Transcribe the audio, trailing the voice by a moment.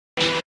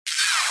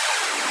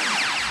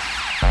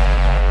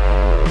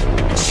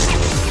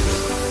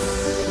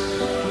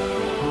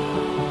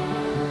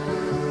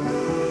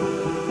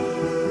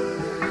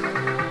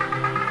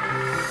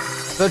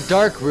The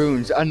Dark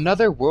Runes,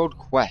 another world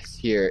quest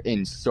here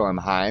in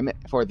Stormheim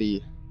for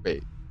the...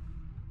 Wait.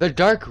 The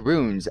Dark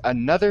Runes,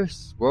 another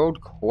world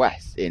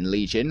quest in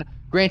Legion,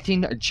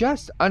 granting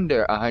just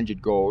under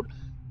 100 gold.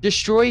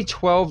 Destroy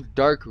 12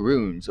 Dark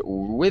Runes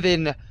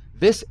within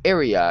this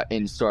area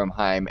in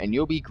Stormheim and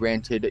you'll be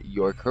granted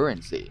your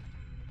currency.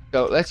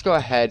 So let's go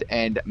ahead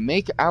and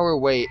make our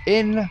way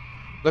in.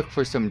 Look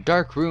for some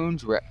Dark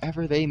Runes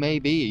wherever they may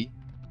be.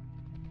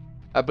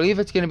 I believe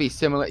it's going to be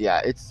similar.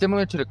 Yeah, it's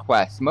similar to the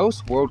quests.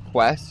 Most world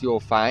quests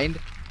you'll find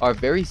are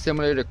very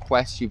similar to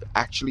quests you've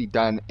actually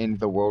done in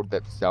the world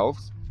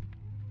themselves.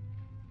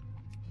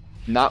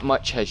 Not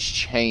much has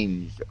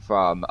changed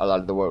from a lot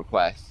of the world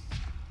quests.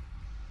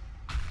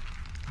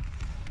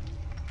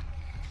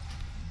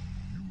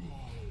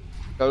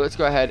 So let's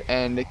go ahead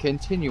and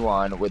continue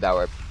on with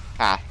our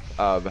path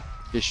of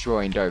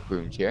destroying Dark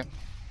Runes here.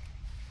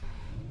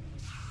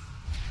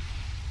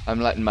 I'm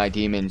letting my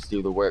demons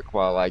do the work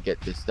while I get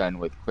this done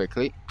with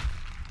quickly.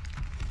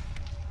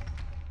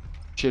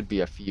 Should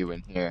be a few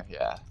in here,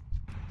 yeah.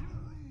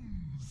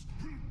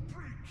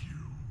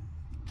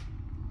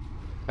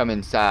 Come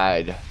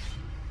inside,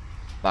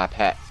 my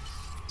pets.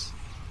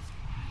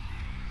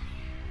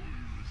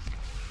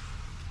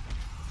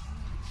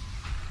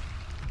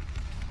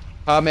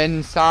 Come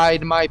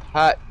inside, my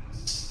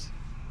pets.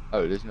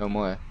 Oh, there's no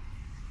more.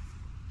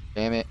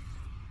 Damn it.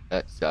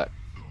 That sucks.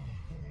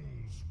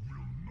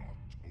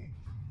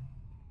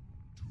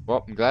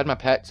 Well, I'm glad my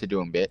pets are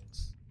doing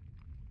bits.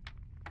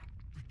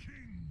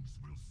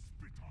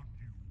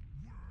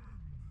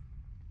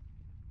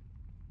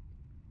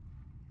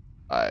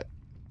 Alright.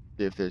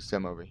 See if there's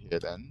some over here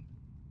then.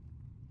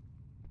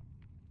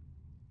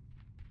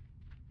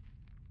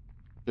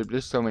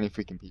 There's so many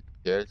freaking people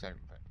here. It's not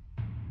even funny.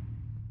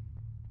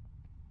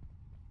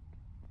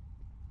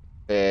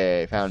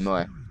 Hey, found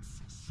more.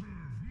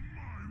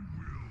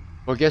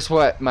 Well, guess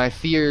what? My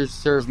fears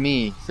serve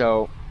me.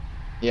 So,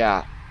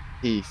 yeah.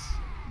 Peace.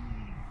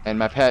 And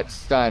my pet's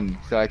stunned,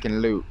 so I can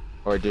loot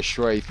or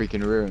destroy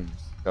freaking runes.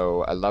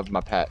 So I love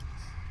my pets.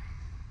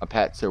 My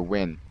pets are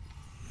win.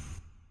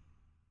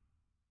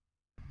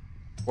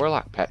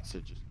 Warlock pets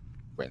are just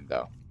win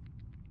though.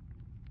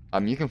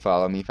 You can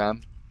follow me,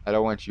 fam. I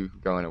don't want you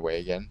going away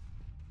again.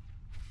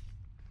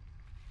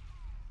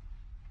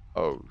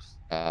 Oh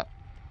snap!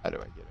 How do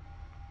I get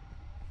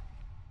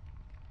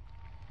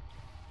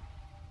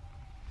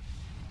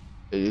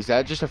it? Is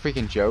that just a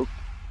freaking joke?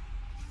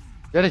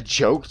 Is that a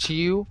joke to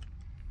you?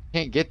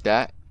 Can't get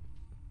that.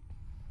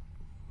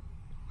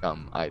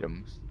 Some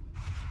items.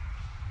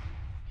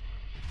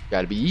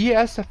 Gotta be.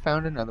 Yes, I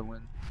found another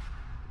one.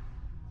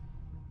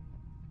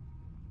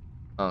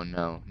 Oh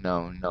no,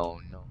 no, no,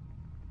 no.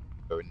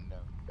 Oh no,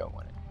 don't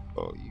want to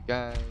kill you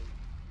guys.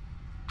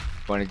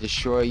 Want to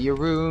destroy your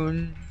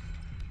rune.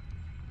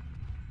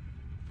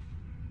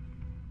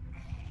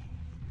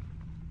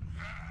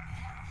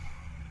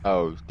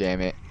 Oh,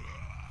 damn it.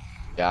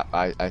 Yeah,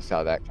 I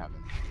saw that coming.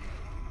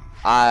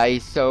 I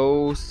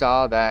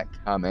saw that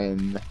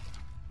coming.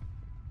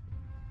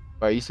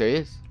 Are you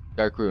serious?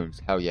 Dark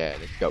Runes. Hell yeah,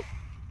 let's go.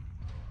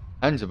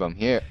 Tons of them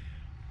here.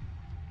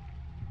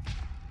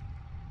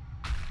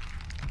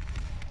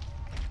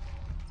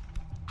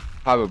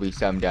 Probably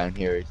some down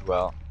here as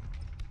well.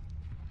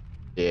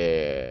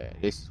 Yeah,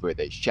 this is where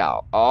they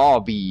shall all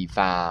be,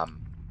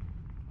 fam.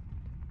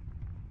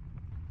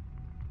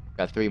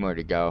 Got 3 more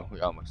to go.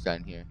 We're almost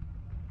done here.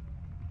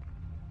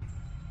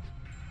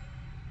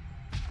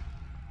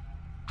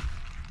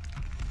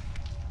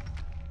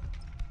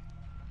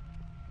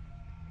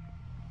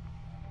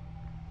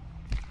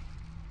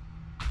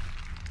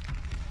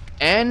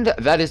 And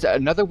that is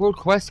another world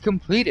quest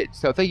completed.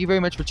 So thank you very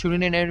much for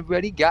tuning in,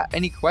 everybody. Got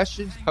any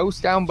questions?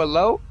 Post down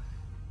below.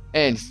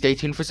 And stay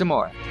tuned for some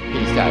more.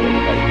 Peace out,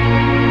 everybody.